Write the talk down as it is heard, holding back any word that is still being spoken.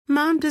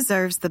Mom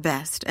deserves the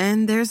best,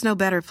 and there's no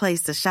better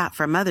place to shop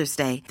for Mother's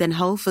Day than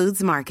Whole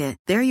Foods Market.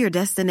 They're your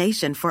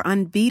destination for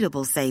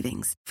unbeatable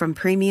savings, from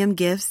premium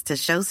gifts to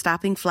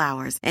show-stopping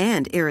flowers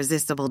and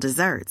irresistible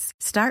desserts.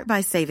 Start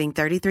by saving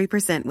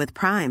 33% with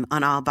Prime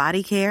on all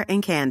body care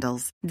and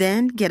candles.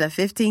 Then get a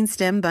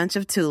 15-stem bunch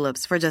of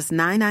tulips for just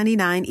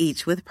 $9.99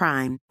 each with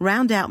Prime.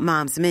 Round out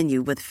Mom's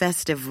menu with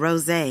festive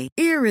rosé,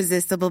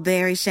 irresistible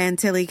berry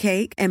chantilly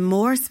cake, and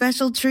more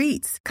special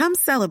treats. Come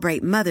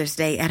celebrate Mother's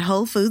Day at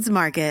Whole Foods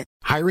Market.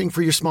 Hiring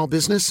for your small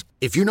business?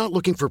 If you're not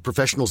looking for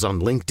professionals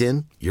on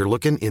LinkedIn, you're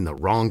looking in the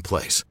wrong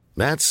place.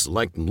 That's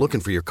like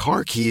looking for your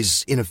car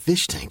keys in a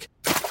fish tank.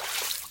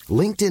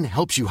 LinkedIn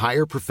helps you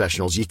hire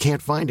professionals you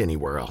can't find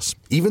anywhere else,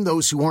 even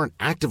those who aren't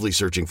actively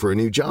searching for a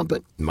new job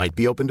but might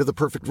be open to the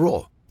perfect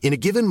role. In a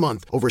given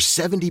month, over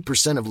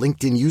 70% of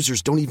LinkedIn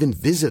users don't even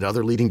visit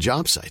other leading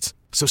job sites.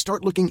 So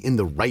start looking in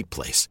the right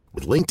place.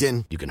 With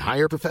LinkedIn, you can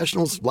hire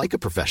professionals like a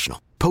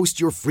professional. Post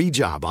your free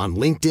job on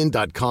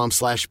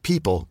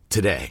linkedin.com/people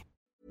today.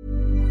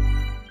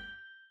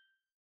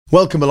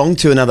 Welcome along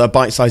to another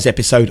bite-sized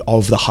episode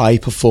of the High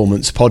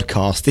Performance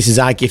Podcast. This is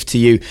our gift to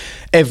you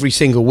every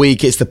single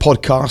week. It's the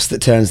podcast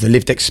that turns the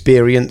lived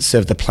experience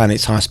of the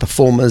planet's highest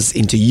performers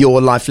into your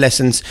life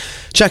lessons.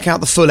 Check out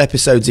the full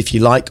episodes if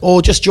you like,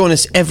 or just join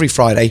us every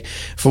Friday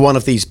for one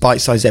of these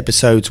bite-sized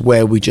episodes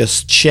where we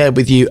just share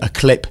with you a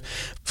clip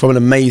from an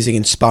amazing,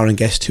 inspiring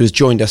guest who has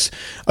joined us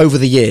over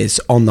the years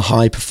on the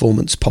High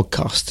Performance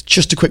Podcast.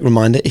 Just a quick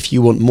reminder, if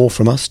you want more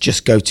from us,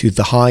 just go to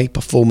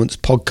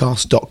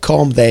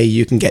thehighperformancepodcast.com. There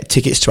you can get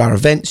tickets to our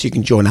events, you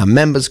can join our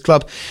members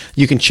club,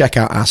 you can check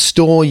out our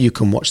store, you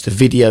can watch the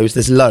videos.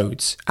 There's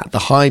loads at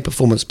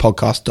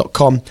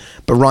thehighperformancepodcast.com.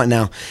 But right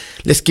now,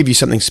 let's give you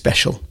something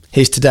special.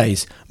 Here's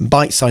today's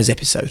bite-sized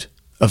episode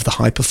of the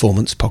High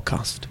Performance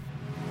Podcast.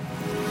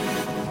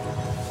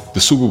 The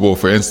Super Bowl,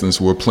 for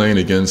instance, we're playing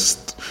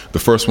against, the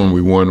first one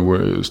we won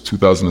was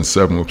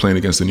 2007. We're playing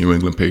against the New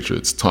England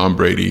Patriots. Tom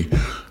Brady,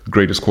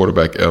 greatest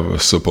quarterback ever,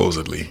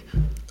 supposedly.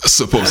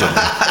 They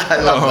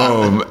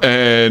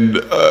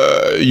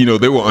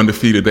were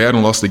undefeated. They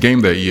hadn't lost a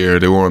game that year.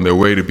 They were on their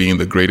way to being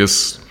the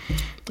greatest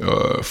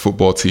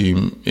football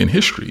team in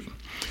history.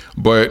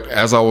 But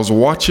as I was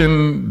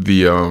watching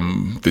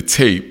the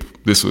tape,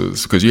 this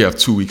was because you have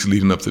 2 weeks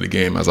leading up to the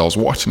game. As I was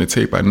watching the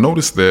tape, I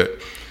noticed that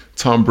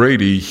Tom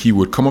Brady, he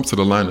would come up to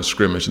the line of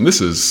scrimmage, and this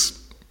is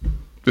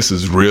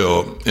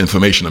real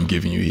information I'm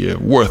giving you here,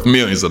 worth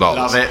millions of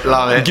dollars.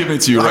 Love it. I'm giving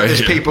it to you right There's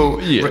here. people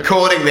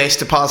recording this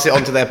to pass it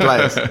on to their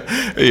players.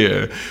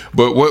 Yeah,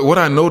 but what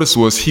I noticed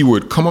was he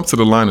would come up to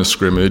the line of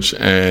scrimmage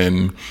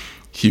and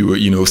he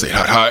would, say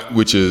hot, hot,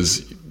 which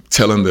is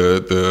telling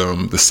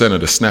the center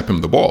to snap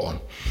him the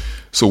ball.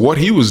 So what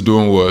he was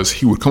doing was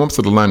he would come up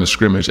to the line of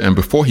scrimmage, and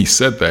before he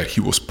said that, he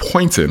was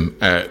pointing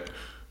at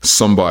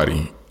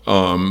somebody.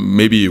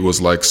 Maybe it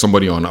was like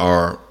somebody on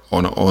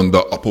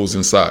the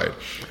opposing side,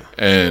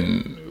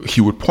 and he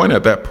would point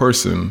at that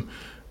person.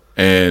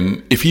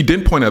 And if he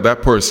didn't point at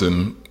that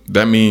person,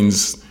 that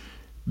means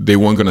they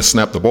weren't going to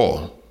snap the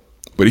ball.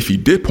 But if he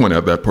did point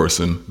at that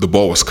person, the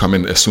ball was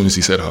coming as soon as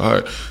he said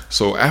hi.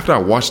 So after I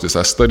watched this,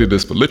 I studied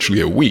this for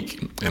literally a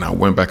week, and I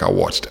went back, I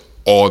watched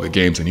all the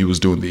games, and he was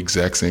doing the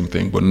exact same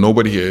thing, but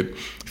nobody had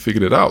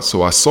figured it out.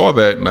 So I saw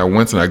that, and I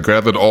went and I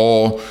gathered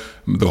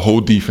the whole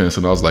defense,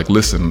 and I was like,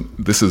 listen,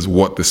 this is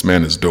what this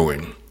man is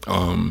doing.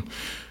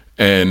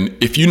 And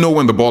if you know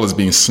when the ball is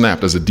being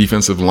snapped as a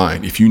defensive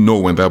line, if you know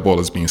when that ball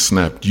is being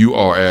snapped, you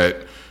are at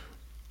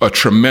a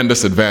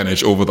tremendous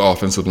advantage over the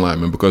offensive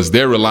lineman, because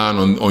they're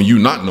relying on you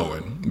not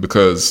knowing.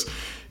 Because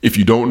if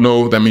you don't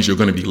know, that means you're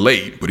going to be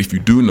late. But if you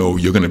do know,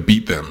 you're going to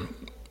beat them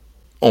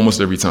almost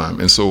every time.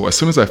 And so as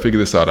soon as I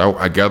figured this out,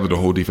 I gathered the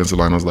whole defensive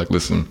line. I was like,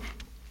 listen,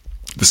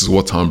 this is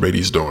what Tom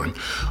Brady's doing.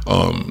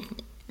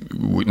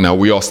 Now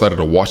we all started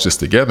to watch this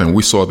together, and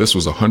we saw this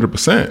was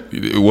 100%.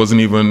 It wasn't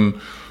even,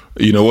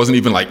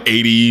 like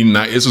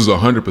 89. This was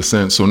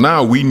 100%. So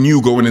now we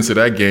knew going into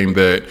that game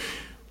that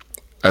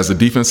as a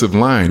defensive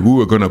line, we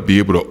were going to be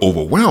able to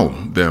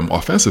overwhelm them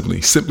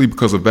offensively simply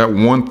because of that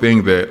one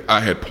thing that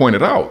I had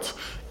pointed out.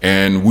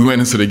 And we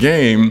went into the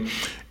game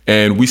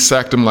and we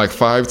sacked him like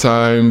 5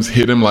 times,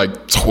 hit him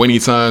like 20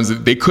 times.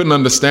 They couldn't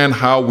understand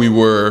how we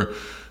were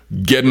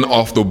getting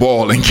off the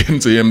ball and getting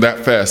to him that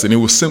fast. And it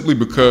was simply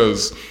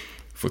because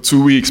for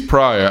 2 weeks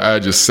prior, I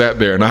just sat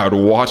there and I had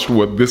watched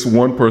what this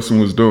one person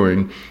was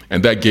doing,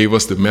 and that gave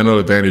us the mental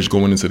advantage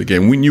going into the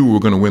game. We knew we were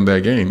going to win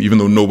that game, even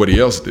though nobody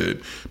else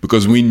did,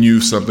 because we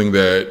knew something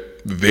that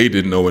they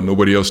didn't know and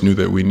nobody else knew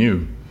that we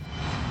knew.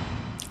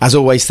 As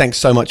always, thanks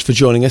so much for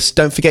joining us.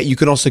 Don't forget, you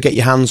can also get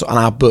your hands on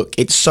our book.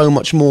 It's so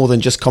much more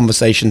than just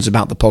conversations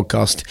about the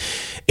podcast.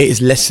 It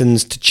is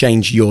lessons to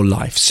change your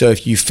life. So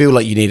if you feel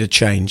like you need a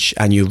change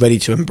and you're ready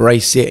to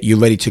embrace it, you're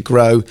ready to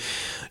grow,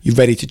 you're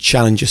ready to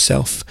challenge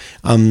yourself,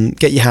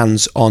 get your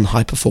hands on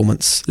High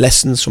Performance,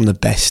 Lessons from the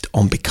Best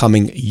on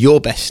Becoming Your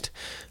Best,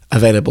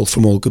 available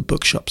from all good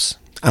bookshops.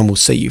 And we'll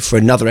see you for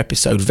another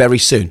episode very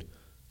soon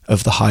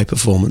of the High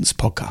Performance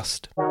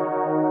Podcast.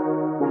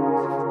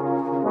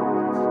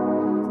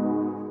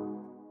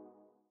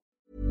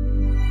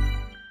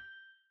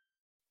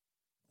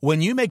 When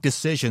you make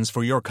decisions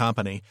for your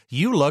company,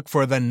 you look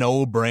for the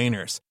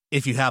no-brainers.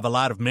 If you have a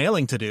lot of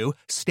mailing to do,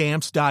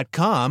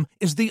 Stamps.com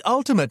is the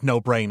ultimate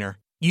no-brainer.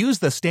 Use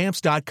the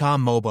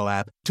Stamps.com mobile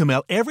app to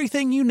mail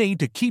everything you need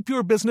to keep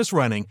your business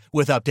running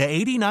with up to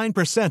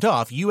 89%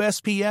 off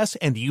USPS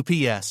and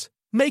UPS.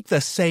 Make the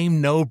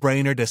same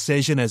no-brainer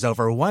decision as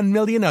over 1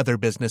 million other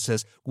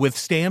businesses with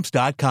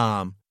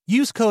Stamps.com.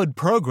 Use code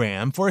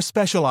PROGRAM for a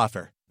special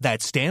offer.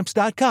 That's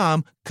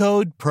Stamps.com,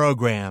 code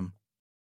PROGRAM.